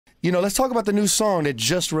let's talk about the new song that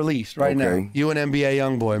just released right now. You and NBA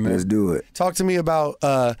Youngboy, man. Let's do it. Talk to me about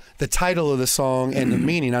the title of the song and the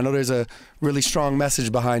meaning. I know there's a really strong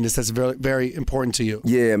message behind this that's very, very important to you.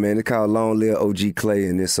 Yeah, man. It's called Long Live OG Clay,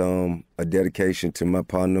 and it's a dedication to my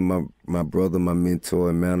partner, my brother, my mentor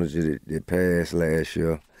and manager that passed last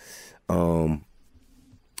year. And,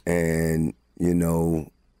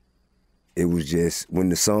 it was just, when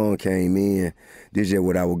the song came in, this is just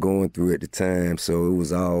what I was going through at the time, so it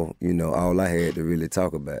was all, all I had to really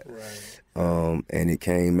talk about. Right. And it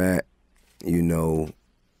came out,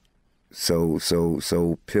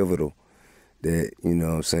 so pivotal that, what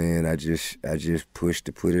I'm saying, I just pushed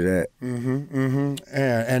to put it out.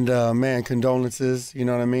 Yeah, and man, condolences, you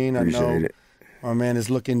know what I mean? Appreciate it. My man is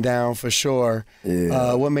looking down for sure.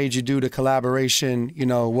 Yeah. What made you do the collaboration?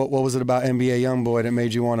 What was it about NBA Youngboy that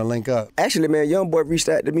made you want to link up? Actually, man, Youngboy reached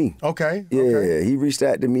out to me. Okay. Yeah, he reached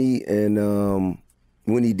out to me, and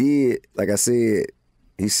when he did, like I said,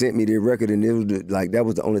 he sent me the record, and it was that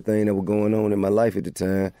was the only thing that was going on in my life at the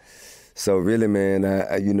time. So really, man,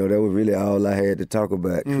 I that was really all I had to talk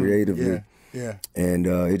about creatively. Yeah. And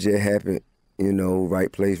it just happened,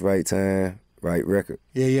 right place, right time. Right record.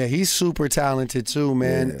 Yeah, he's super talented too,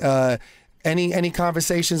 man. Yeah. Any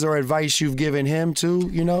conversations or advice you've given him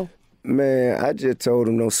too, Man, I just told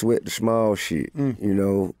him don't sweat the small shit.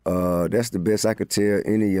 That's the best I could tell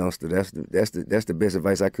any youngster. That's the best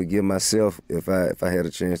advice I could give myself if I had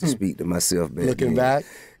a chance to speak to myself back Looking then. back?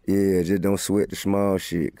 Yeah, just don't sweat the small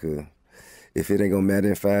shit, cause if it ain't gonna matter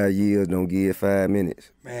in 5 years, don't give it 5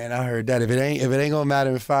 minutes. Man, I heard that. If it ain't gonna matter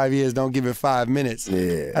in 5 years, don't give it 5 minutes.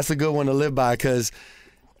 Yeah. That's a good one to live by, because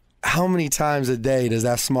how many times a day does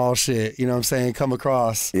that small shit, come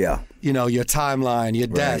across? Yeah. Your timeline, your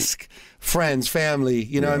desk, friends, family,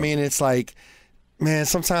 you know what I mean? It's like, man,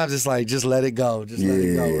 sometimes it's like, just let it go. Just let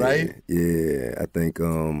it go, right? Yeah. I think,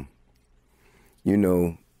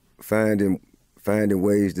 finding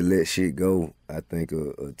ways to let shit go, I think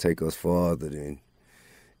will take us farther than,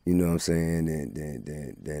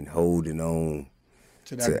 than holding on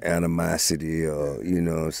to animosity or,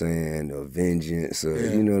 or vengeance or,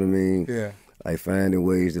 you know what I mean? Yeah. Like finding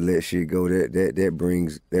ways to let shit go, that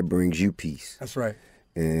brings you peace. That's right.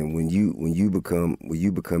 And when you become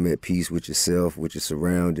at peace with yourself, with your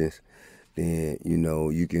surroundings, then you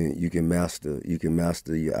can master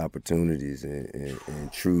your opportunities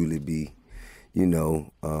and truly be,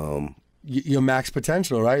 your max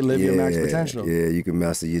potential, right? Live your max potential. Yeah, you can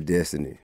master your destiny.